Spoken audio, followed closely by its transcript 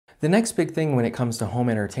The next big thing when it comes to home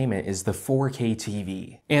entertainment is the 4K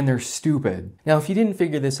TV. And they're stupid. Now, if you didn't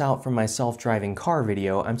figure this out from my self-driving car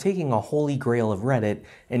video, I'm taking a holy grail of Reddit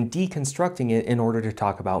and deconstructing it in order to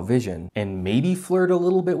talk about vision. And maybe flirt a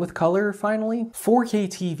little bit with color, finally? 4K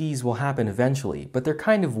TVs will happen eventually, but they're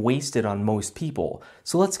kind of wasted on most people.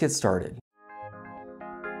 So let's get started.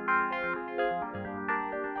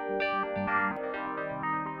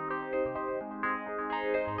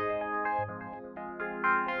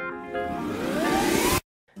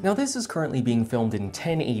 Now this is currently being filmed in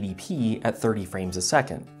 1080p at 30 frames a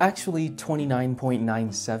second. Actually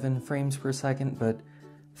 29.97 frames per second, but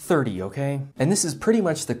 30, okay? And this is pretty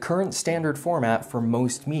much the current standard format for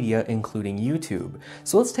most media, including YouTube.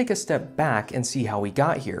 So let's take a step back and see how we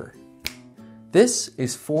got here. This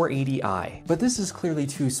is 480i, but this is clearly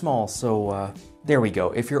too small, so there we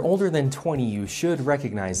go. If you're older than 20, you should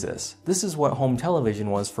recognize this. This is what home television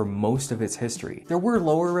was for most of its history. There were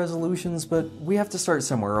lower resolutions, but we have to start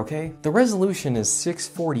somewhere, okay? The resolution is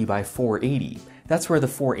 640 by 480. That's where the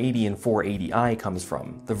 480 and 480i comes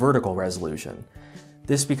from, the vertical resolution.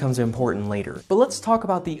 This becomes important later. But let's talk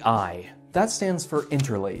about the I. That stands for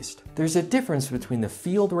interlaced. There's a difference between the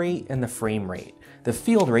field rate and the frame rate. The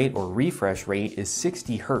field rate, or refresh rate, is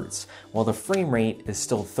 60 Hz, while the frame rate is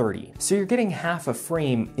still 30. So you're getting half a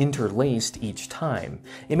frame interlaced each time.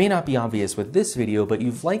 It may not be obvious with this video, but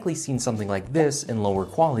you've likely seen something like this in lower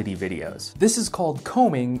quality videos. This is called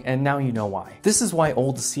combing, and now you know why. This is why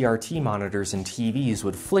old CRT monitors and TVs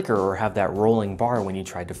would flicker or have that rolling bar when you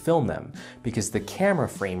tried to film them, because the camera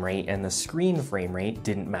frame rate and the screen frame rate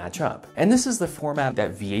didn't match up. And this is the format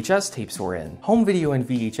that VHS tapes were in. Home video and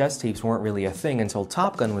VHS tapes weren't really a thing until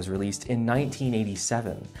Top Gun was released in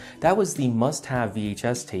 1987. That was the must-have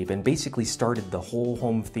VHS tape and basically started the whole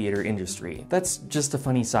home theater industry. That's just a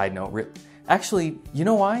funny side note. Actually, you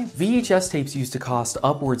know why? VHS tapes used to cost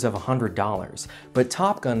upwards of $100, but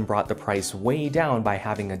Top Gun brought the price way down by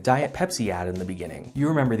having a Diet Pepsi ad in the beginning. You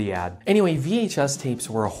remember the ad. Anyway, VHS tapes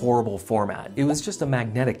were a horrible format. It was just a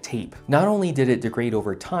magnetic tape. Not only did it degrade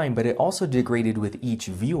over time, but it also degraded with each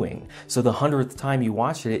viewing. So the 100th time you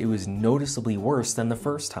watched it, it was noticeably worse than the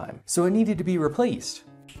first time. So it needed to be replaced.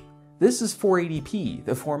 This is 480p,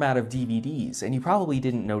 the format of DVDs, and you probably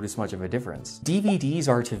didn't notice much of a difference. DVDs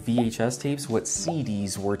are to VHS tapes what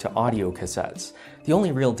CDs were to audio cassettes. The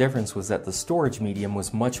only real difference was that the storage medium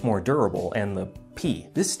was much more durable, and the P.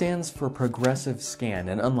 This stands for progressive scan,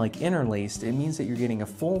 and unlike interlaced, it means that you're getting a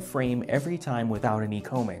full frame every time without any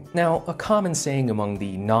combing. Now, a common saying among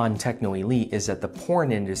the non-techno elite is that the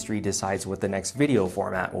porn industry decides what the next video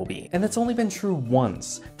format will be. And that's only been true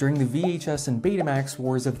once, during the VHS and Betamax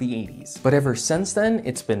wars of the 80s. But ever since then,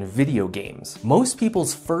 it's been video games. Most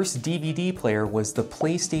people's first DVD player was the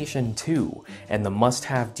PlayStation 2, and the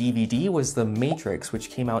must-have DVD was The Matrix, which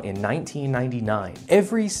came out in 1999.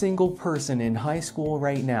 Every single person in high school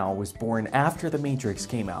right now was born after The Matrix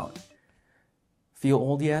came out. Feel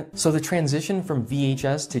old yet? So the transition from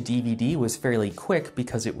VHS to DVD was fairly quick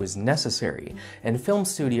because it was necessary, and film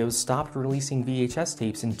studios stopped releasing VHS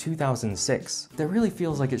tapes in 2006. That really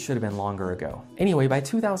feels like it should have been longer ago. Anyway, by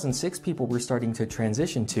 2006 people were starting to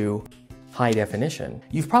transition to high definition.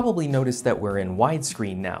 You've probably noticed that we're in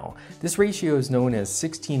widescreen now. This ratio is known as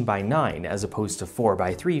 16:9 as opposed to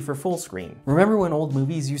 4:3 for full screen. Remember when old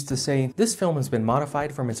movies used to say, "This film has been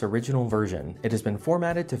modified from its original version. It has been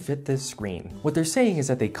formatted to fit this screen." What they're saying is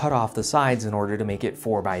that they cut off the sides in order to make it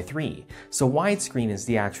 4:3. So widescreen is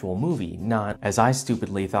the actual movie, not, as I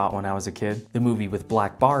stupidly thought when I was a kid, the movie with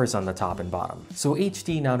black bars on the top and bottom. So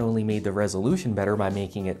HD not only made the resolution better by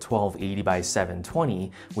making it 1280 by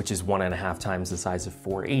 720, which is 1.5 times the size of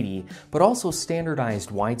 480, but also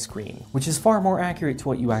standardized widescreen, which is far more accurate to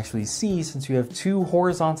what you actually see since you have two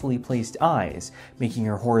horizontally placed eyes, making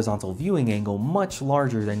your horizontal viewing angle much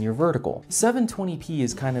larger than your vertical. 720p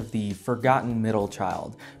is kind of the forgotten middle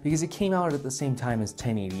child, because it came out at the same time as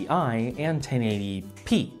 1080i and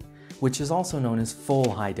 1080p. Which is also known as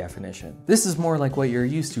full high definition. This is more like what you're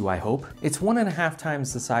used to, I hope. It's 1.5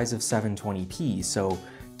 times the size of 720p, so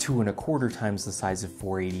 2.25 times the size of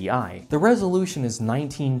 480i. The resolution is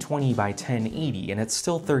 1920 by 1080 and it's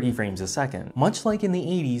still 30 frames a second. Much like in the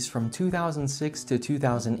 80s, from 2006 to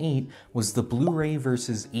 2008 was the Blu-ray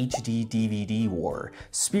versus HD DVD war,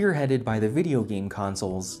 spearheaded by the video game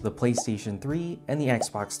consoles, the PlayStation 3 and the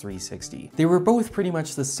Xbox 360. They were both pretty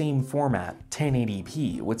much the same format,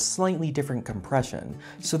 1080p, with slightly different compression,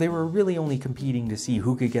 so they were really only competing to see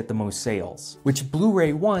who could get the most sales. Which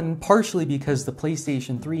Blu-ray won partially because the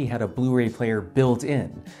PlayStation 3 had a Blu-ray player built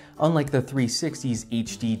in, unlike the 360's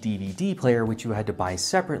HD DVD player which you had to buy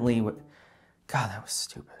separately. God, that was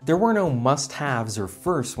stupid. There were no must-haves or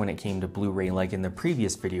firsts when it came to Blu-ray like in the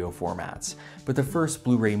previous video formats, but the first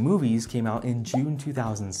Blu-ray movies came out in June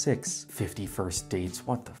 2006. 51st dates,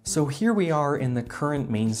 what the? So here we are in the current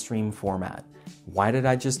mainstream format. Why did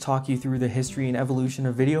I just talk you through the history and evolution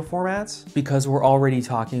of video formats? Because we're already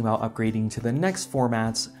talking about upgrading to the next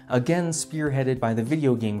formats, again spearheaded by the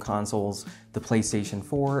video game consoles, the PlayStation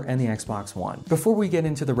 4 and the Xbox One. Before we get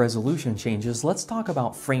into the resolution changes, let's talk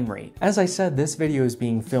about frame rate. As I said, this video is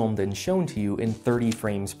being filmed and shown to you in 30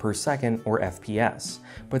 frames per second or FPS,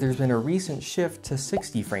 but there's been a recent shift to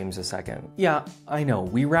 60 frames a second. Yeah, I know,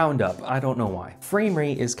 we round up, I don't know why. Frame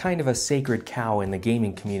rate is kind of a sacred cow in the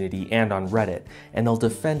gaming community and on Reddit, and they'll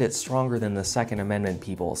defend it stronger than the Second Amendment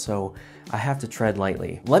people, so I have to tread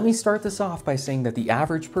lightly. Let me start this off by saying that the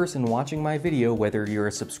average person watching my video, whether you're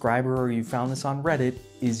a subscriber or you found this on Reddit,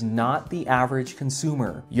 is not the average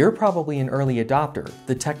consumer. You're probably an early adopter,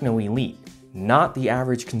 the techno elite, not the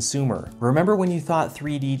average consumer. Remember when you thought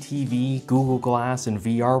 3D TV, Google Glass, and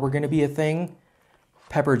VR were gonna be a thing?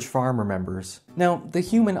 Pepperidge Farm remembers. Now, the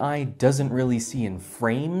human eye doesn't really see in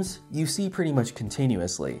frames, you see pretty much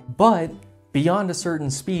continuously. But beyond a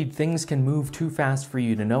certain speed, things can move too fast for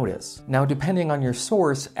you to notice. Now, depending on your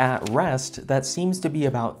source, at rest, that seems to be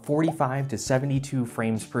about 45 to 72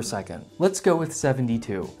 frames per second. Let's go with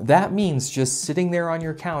 72. That means just sitting there on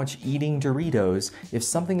your couch eating Doritos, if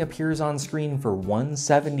something appears on screen for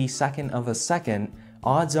 1/72nd of a second,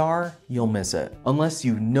 odds are you'll miss it, unless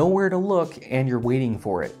you know where to look and you're waiting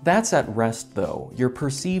for it. That's at rest though. Your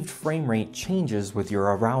perceived frame rate changes with your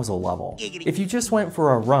arousal level. If you just went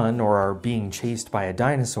for a run or are being chased by a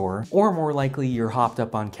dinosaur, or more likely you're hopped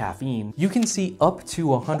up on caffeine, you can see up to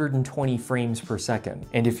 120 frames per second.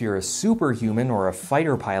 And if you're a superhuman or a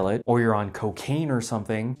fighter pilot, or you're on cocaine or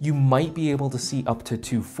something, you might be able to see up to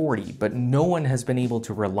 240, but no one has been able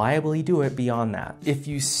to reliably do it beyond that. If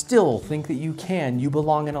you still think that you can, you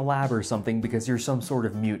belong in a lab or something because you're some sort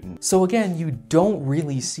of mutant. So again, you don't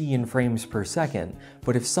really see in frames per second,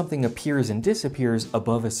 but if something appears and disappears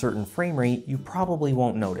above a certain frame rate, you probably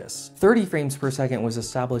won't notice. 30 frames per second was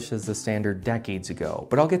established as the standard decades ago,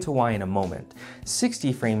 but I'll get to why in a moment.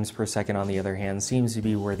 60 frames per second, on the other hand, seems to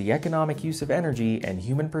be where the economic use of energy and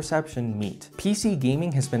human perception meet. PC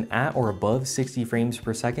gaming has been at or above 60 frames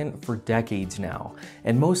per second for decades now,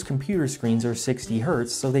 and most computer screens are 60 Hz,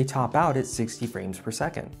 so they top out at 60 frames per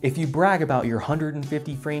second. If you brag about your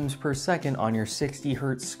 150 frames per second on your 60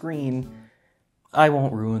 Hz screen, I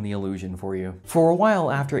won't ruin the illusion for you. For a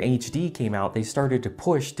while after HD came out, they started to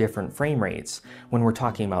push different frame rates. When we're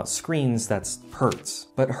talking about screens, that's hertz.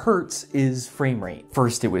 But hertz is frame rate.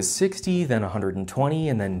 First it was 60, then 120,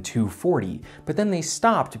 and then 240. But then they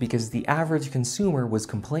stopped because the average consumer was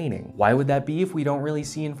complaining. Why would that be if we don't really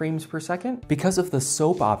see in frames per second? Because of the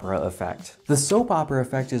soap opera effect. The soap opera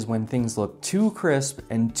effect is when things look too crisp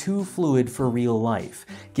and too fluid for real life,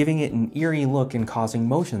 giving it an eerie look and causing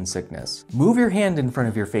motion sickness. Move your hand in front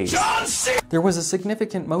of your face. There was a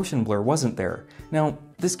significant motion blur, wasn't there? Now,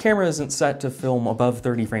 this camera isn't set to film above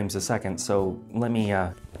 30 frames a second, so let me,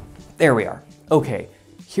 there we are. Okay,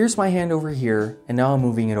 here's my hand over here, and now I'm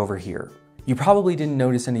moving it over here. You probably didn't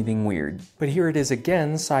notice anything weird, but here it is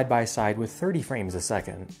again side by side with 30 frames a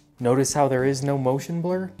second. Notice how there is no motion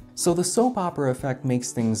blur? So the soap opera effect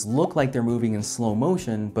makes things look like they're moving in slow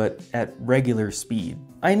motion, but at regular speed.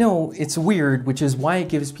 I know, it's weird, which is why it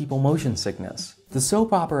gives people motion sickness. The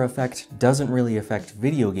soap opera effect doesn't really affect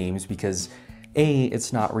video games because A,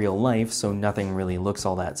 it's not real life, so nothing really looks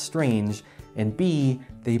all that strange, and B,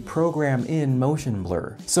 they program in motion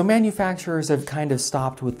blur. So manufacturers have kind of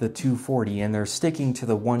stopped with the 240 and they're sticking to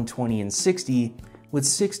the 120 and 60, with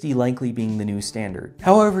 60 likely being the new standard.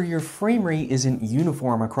 However, your frame rate isn't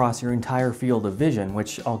uniform across your entire field of vision,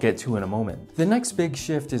 which I'll get to in a moment. The next big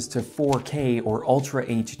shift is to 4K or Ultra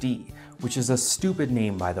HD, which is a stupid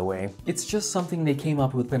name, by the way. It's just something they came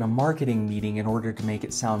up with in a marketing meeting in order to make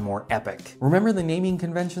it sound more epic. Remember the naming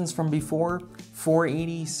conventions from before?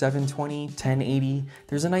 480, 720, 1080?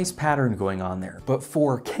 There's a nice pattern going on there. But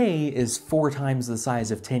 4K is 4 times the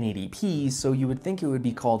size of 1080p, so you would think it would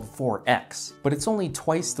be called 4X. But it's only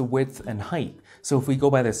twice the width and height. So if we go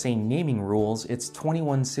by the same naming rules, it's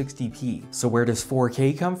 2160p. So where does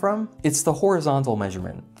 4K come from? It's the horizontal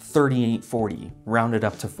measurement, 3840, rounded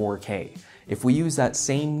up to 4K. If we use that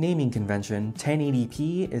same naming convention,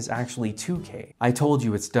 1080p is actually 2K. I told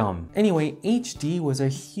you it's dumb. Anyway, HD was a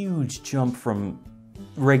huge jump from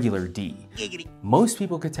regular D. Most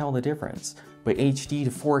people could tell the difference, but HD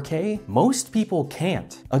to 4K, most people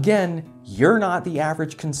can't. Again, you're not the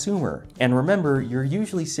average consumer. And remember, you're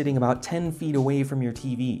usually sitting about 10 feet away from your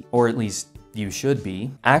TV, or at least You should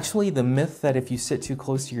be. Actually, the myth that if you sit too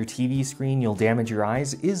close to your TV screen, you'll damage your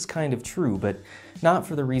eyes is kind of true, but not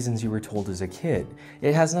for the reasons you were told as a kid.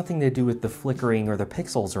 It has nothing to do with the flickering or the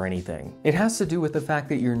pixels or anything. It has to do with the fact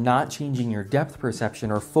that you're not changing your depth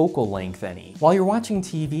perception or focal length any. While you're watching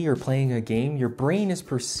TV or playing a game, your brain is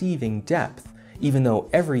perceiving depth, even though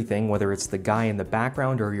everything, whether it's the guy in the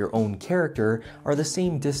background or your own character, are the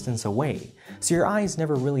same distance away. So your eyes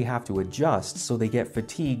never really have to adjust, so they get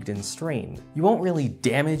fatigued and strained. You won't really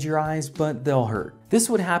damage your eyes, but they'll hurt. This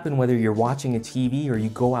would happen whether you're watching a TV or you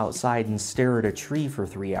go outside and stare at a tree for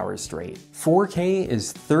 3 hours straight. 4K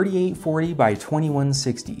is 3840 by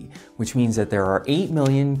 2160, which means that there are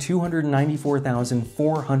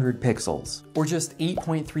 8,294,400 pixels, or just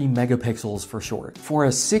 8.3 megapixels for short. For a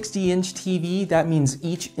 60-inch TV, that means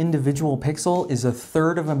each individual pixel is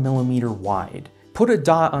 1/3 of a millimeter wide. Put a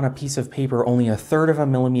dot on a piece of paper only 1/3 of a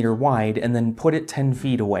millimeter wide and then put it 10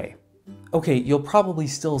 feet away. Okay, you'll probably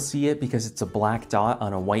still see it because it's a black dot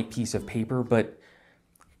on a white piece of paper, but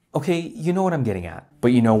okay, you know what I'm getting at.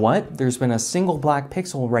 But you know what? There's been a single black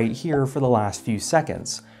pixel right here for the last few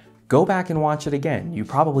seconds. Go back and watch it again, you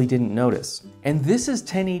probably didn't notice. And this is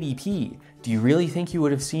 1080p. Do you really think you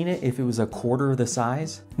would have seen it if it was 1/4 the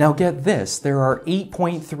size? Now get this, there are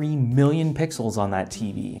 8.3 million pixels on that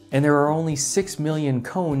TV, and there are only 6 million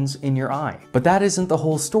cones in your eye. But that isn't the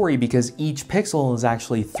whole story because each pixel is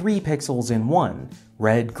actually 3 pixels in one.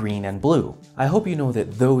 Red, green, and blue. I hope you know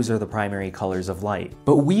that those are the primary colors of light.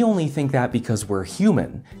 But we only think that because we're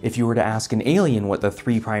human. If you were to ask an alien what the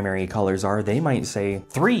 3 primary colors are, they might say,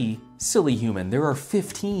 3? Silly human, there are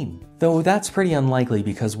 15. Though that's pretty unlikely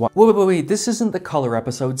because wait, this isn't the color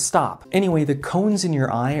episode, stop. Anyway, the cones in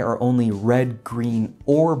your eye are only red, green,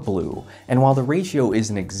 or blue. And while the ratio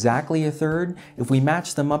isn't exactly 1/3, if we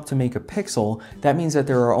match them up to make a pixel, that means that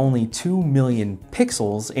there are only 2 million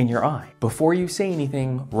pixels in your eye. Before you say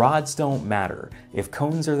anything, rods don't matter. If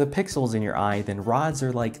cones are the pixels in your eye, then rods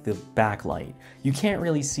are like the backlight. You can't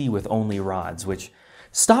really see with only rods, which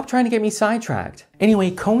stop trying to get me sidetracked.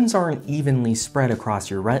 Anyway, cones aren't evenly spread across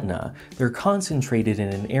your retina. They're concentrated in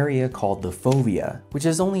an area called the fovea, which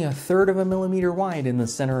is only 1/3 of a millimeter wide in the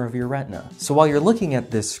center of your retina. So while you're looking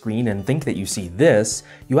at this screen and think that you see this,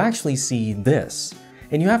 you actually see this.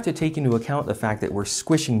 And you have to take into account the fact that we're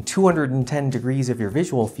squishing 210 degrees of your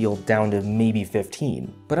visual field down to maybe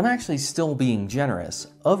 15. But I'm actually still being generous.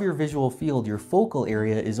 Of your visual field, your focal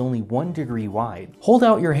area is only 1 degree wide. Hold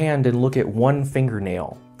out your hand and look at one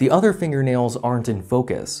fingernail. The other fingernails aren't in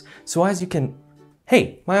focus. So as you can...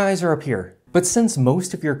 Hey, my eyes are up here. But since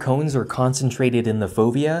most of your cones are concentrated in the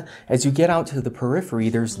fovea, as you get out to the periphery,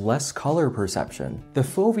 there's less color perception. The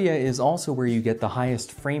fovea is also where you get the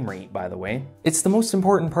highest frame rate, by the way. It's the most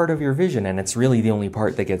important part of your vision, and it's really the only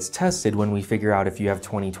part that gets tested when we figure out if you have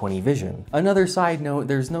 20/20 vision. Another side note,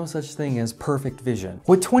 there's no such thing as perfect vision.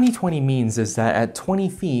 What 20/20 means is that at 20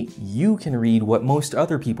 feet, you can read what most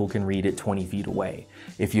other people can read at 20 feet away.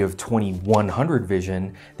 If you have 2100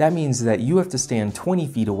 vision, that means that you have to stand 20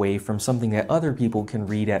 feet away from something that other people can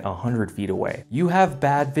read at 100 feet away. You have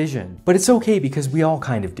bad vision, but it's okay because we all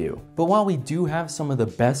kind of do. But while we do have some of the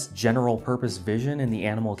best general purpose vision in the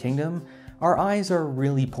animal kingdom, our eyes are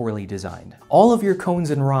really poorly designed. All of your cones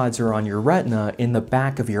and rods are on your retina in the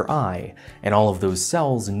back of your eye, and all of those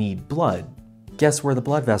cells need blood. Guess where the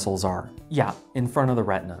blood vessels are? Yeah, in front of the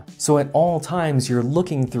retina. So at all times, you're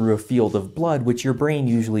looking through a field of blood, which your brain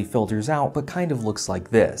usually filters out, but kind of looks like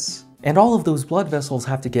this. And all of those blood vessels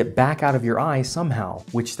have to get back out of your eye somehow,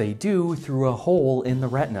 which they do through a hole in the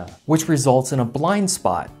retina, which results in a blind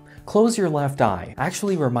spot. Close your left eye.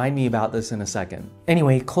 Actually, remind me about this in a second.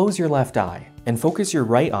 Anyway, close your left eye and focus your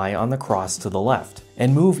right eye on the cross to the left,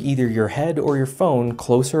 and move either your head or your phone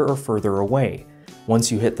closer or further away.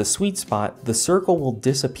 Once you hit the sweet spot, the circle will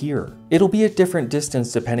disappear. It'll be a different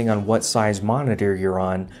distance depending on what size monitor you're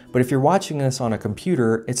on, but if you're watching this on a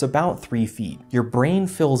computer, it's about 3 feet. Your brain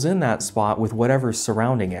fills in that spot with whatever's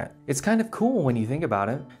surrounding it. It's kind of cool when you think about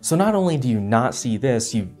it. So not only do you not see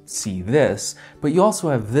this, you see this, but you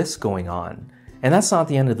also have this going on. And that's not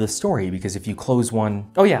the end of the story, because if you close one...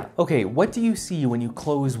 Oh yeah, okay, what do you see when you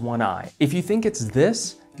close one eye? If you think it's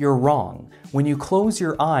this, you're wrong. When you close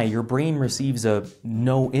your eye, your brain receives a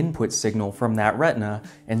no input signal from that retina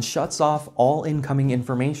and shuts off all incoming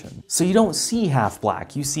information. So you don't see half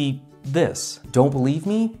black, you see this. Don't believe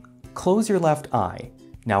me? Close your left eye.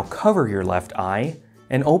 Now cover your left eye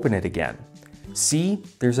and open it again. See?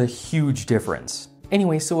 There's a huge difference.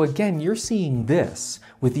 Anyway, so again, you're seeing this,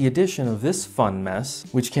 with the addition of this fun mess,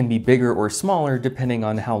 which can be bigger or smaller depending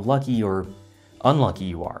on how lucky or Unlucky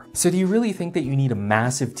you are. So do you really think that you need a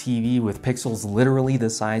massive TV with pixels literally the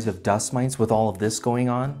size of dust mites with all of this going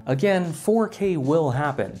on? Again, 4K will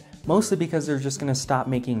happen, mostly because they're just gonna stop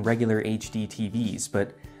making regular HD TVs,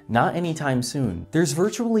 but not anytime soon. There's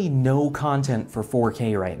virtually no content for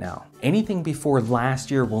 4K right now. Anything before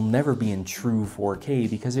last year will never be in true 4K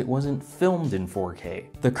because it wasn't filmed in 4K.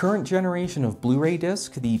 The current generation of Blu-ray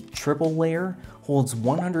disc, the triple layer, holds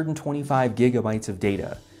 125 gigabytes of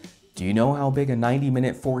data. Do you know how big a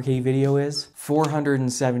 90-minute 4K video is?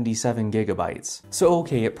 477 gigabytes. So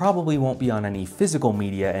okay, it probably won't be on any physical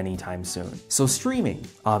media anytime soon. So streaming,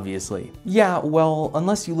 obviously. Yeah, well,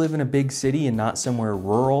 unless you live in a big city and not somewhere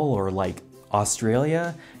rural or like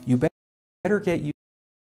Australia, you better get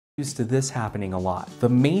used to this happening a lot. The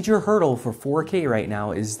major hurdle for 4K right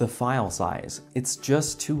now is the file size. It's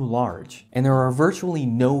just too large. And there are virtually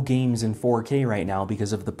no games in 4K right now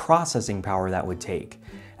because of the processing power that would take.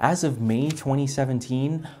 As of May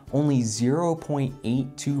 2017, only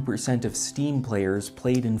 0.82% of Steam players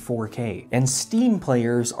played in 4K. And Steam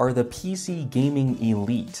players are the PC gaming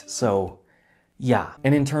elite, so yeah.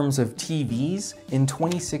 And in terms of TVs, in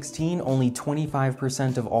 2016, only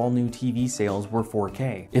 25% of all new TV sales were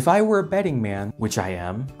 4K. If I were a betting man, which I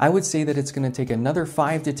am, I would say that it's gonna take another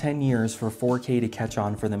 5 to 10 years for 4K to catch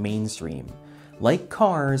on for the mainstream. Like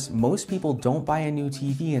cars, most people don't buy a new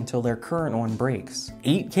TV until their current one breaks.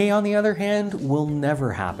 8K on the other hand, will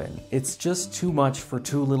never happen. It's just too much for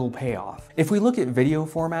too little payoff. If we look at video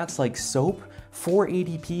formats like soap,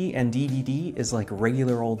 480p and DVD is like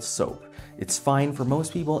regular old soap. It's fine for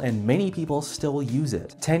most people and many people still use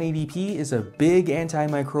it. 1080p is a big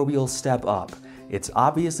antimicrobial step up. It's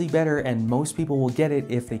obviously better and most people will get it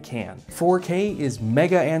if they can. 4K is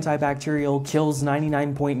mega antibacterial, kills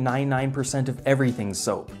 99.99% of everything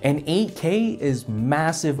soap. And 8K is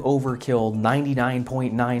massive overkill,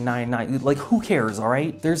 99.999, like who cares, all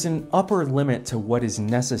right? There's an upper limit to what is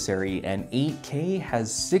necessary and 8K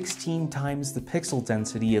has 16 times the pixel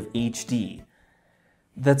density of HD.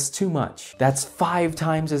 That's too much. That's 5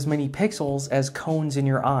 times as many pixels as cones in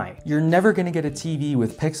your eye. You're never gonna get a TV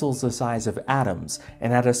with pixels the size of atoms,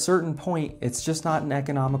 and at a certain point, it's just not an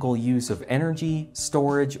economical use of energy,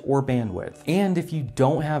 storage, or bandwidth. And if you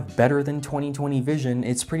don't have better than 20/20 vision,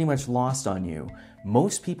 it's pretty much lost on you.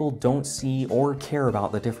 Most people don't see or care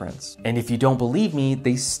about the difference. And if you don't believe me,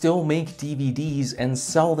 they still make DVDs and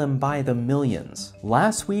sell them by the millions.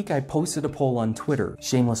 Last week, I posted a poll on Twitter,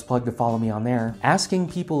 shameless plug to follow me on there, asking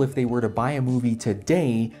people if they were to buy a movie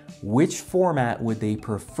today, which format would they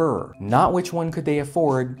prefer? Not which one could they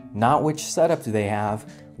afford, not which setup do they have,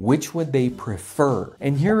 which would they prefer?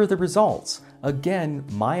 And here are the results. Again,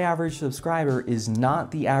 my average subscriber is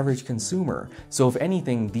not the average consumer, so if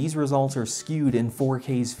anything, these results are skewed in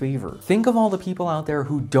 4K's favor. Think of all the people out there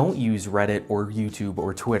who don't use Reddit or YouTube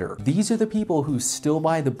or Twitter. These are the people who still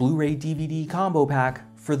buy the Blu-ray DVD combo pack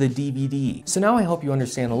for the DVD. So now I hope you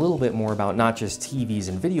understand a little bit more about not just TVs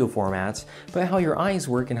and video formats, but how your eyes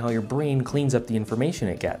work and how your brain cleans up the information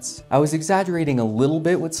it gets. I was exaggerating a little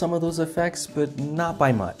bit with some of those effects, but not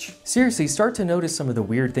by much. Seriously, start to notice some of the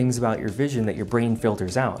weird things about your vision that your brain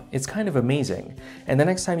filters out. It's kind of amazing. And the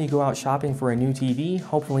next time you go out shopping for a new TV,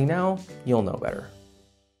 hopefully now, you'll know better.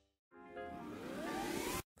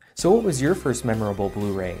 So what was your first memorable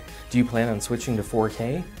Blu-ray? Do you plan on switching to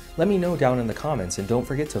 4K? Let me know down in the comments and don't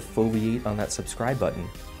forget to foveate on that subscribe button.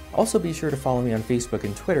 Also be sure to follow me on Facebook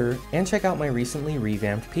and Twitter and check out my recently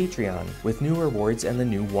revamped Patreon with new rewards and the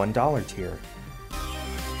new $1 tier.